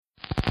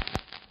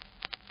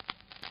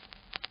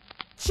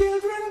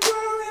Children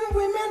growing,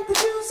 women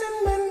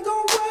producing, men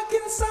go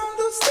working, some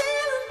do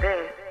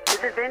stealing. This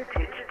is a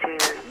vintage tune.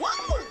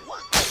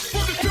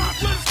 For the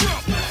top, let's go.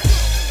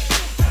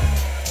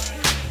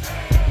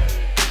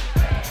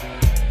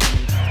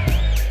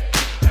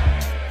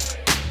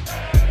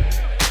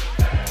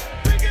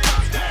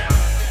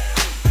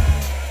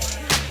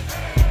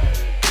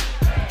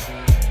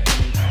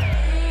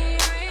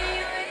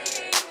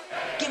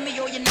 Give me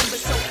all your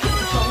numbers so I can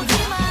phone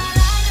you.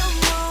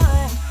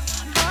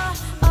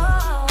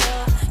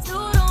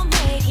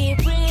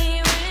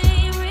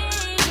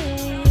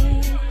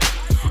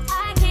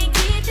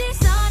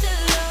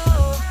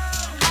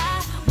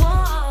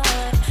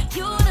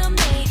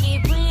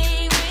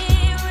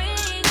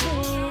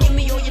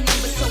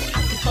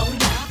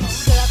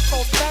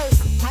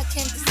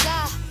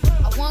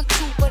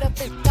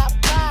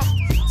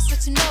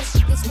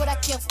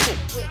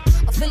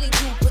 I'm feeling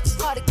you, but it's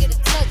hard to get in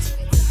touch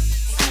with.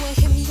 You ain't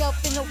hit me up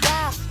in a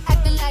while,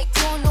 acting like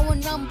you don't know a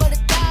number to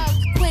dial.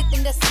 Quit,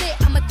 then that's it,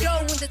 I'ma throw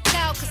in the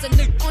towel, cause a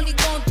nigga only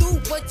gon' do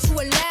what you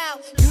allow.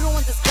 You don't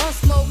want this gun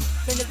smoke,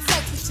 then the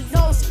text with your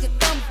nose, so your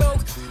thumb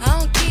broke. I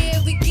don't care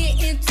if we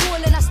get into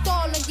it and I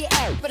stall on your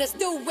ass, but I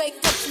still wake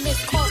up to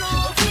miss calls.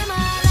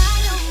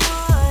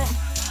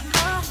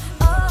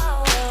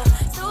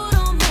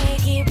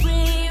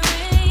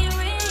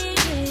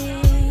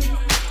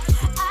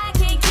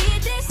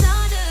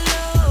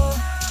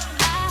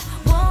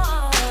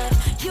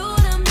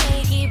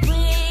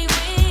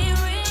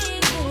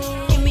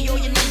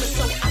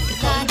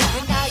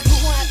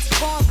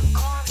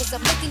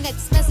 I'm looking at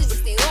these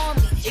messages, they on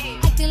me.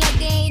 Acting like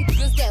they ain't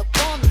girls that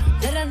want me.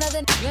 Let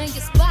another nigga in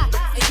your spot,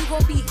 and you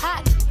gon' be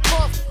hot.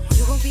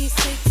 You gon' be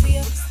sick to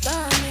your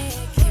stomach.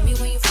 Hit me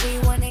when you free,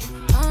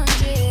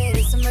 1-800.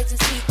 It's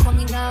emergency, call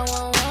me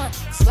 911.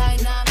 It's right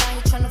now, I'm out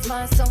here tryna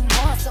find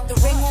someone. The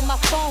ring on my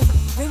phone,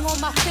 ring on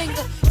my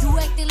finger. You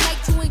acting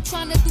like you ain't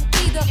tryna do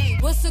either.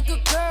 What's a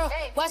good girl?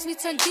 Watch me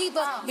turn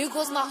diva. Here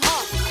goes my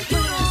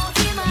heart.